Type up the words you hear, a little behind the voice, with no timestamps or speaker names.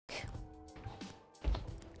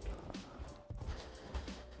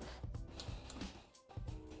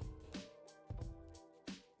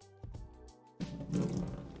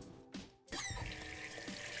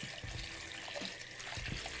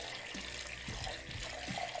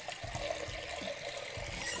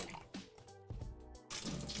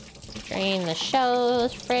Drain the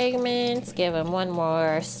shells, fragments, give them one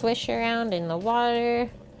more swish around in the water.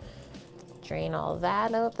 Drain all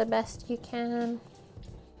that out the best you can.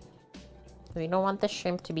 We don't want the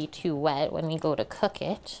shrimp to be too wet when we go to cook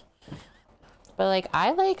it. But like,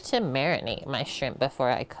 I like to marinate my shrimp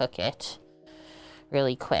before I cook it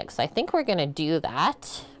really quick. So I think we're gonna do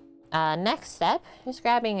that. Next step is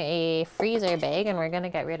grabbing a freezer bag and we're gonna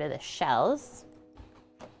get rid of the shells.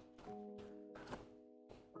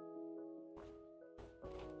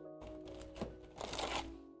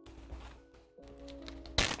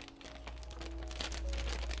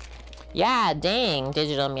 Yeah, dang,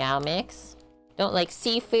 Digital Meow Mix. Don't like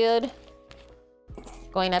seafood?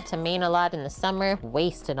 Going up to Maine a lot in the summer?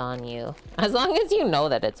 Wasted on you. As long as you know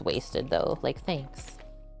that it's wasted though. Like, thanks.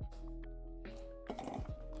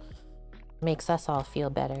 Makes us all feel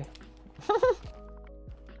better.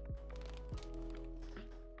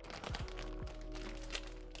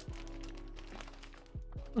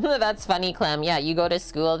 That's funny, Clem. Yeah, you go to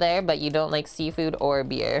school there, but you don't like seafood or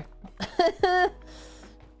beer.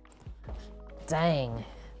 Dang.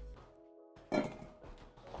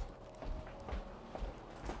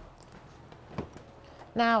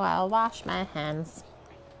 Now I'll wash my hands.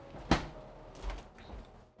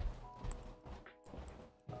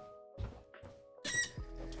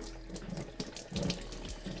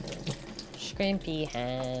 Shrimpy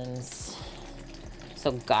hands.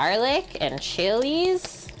 So garlic and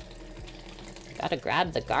chilies. Gotta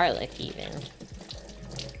grab the garlic even.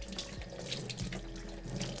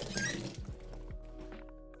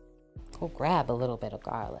 Go grab a little bit of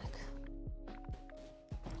garlic.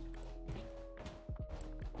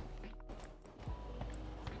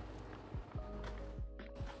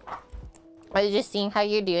 I was just seeing how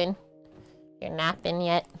you're doing. You're napping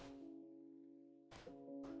yet?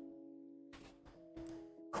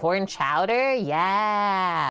 Corn chowder? Yeah.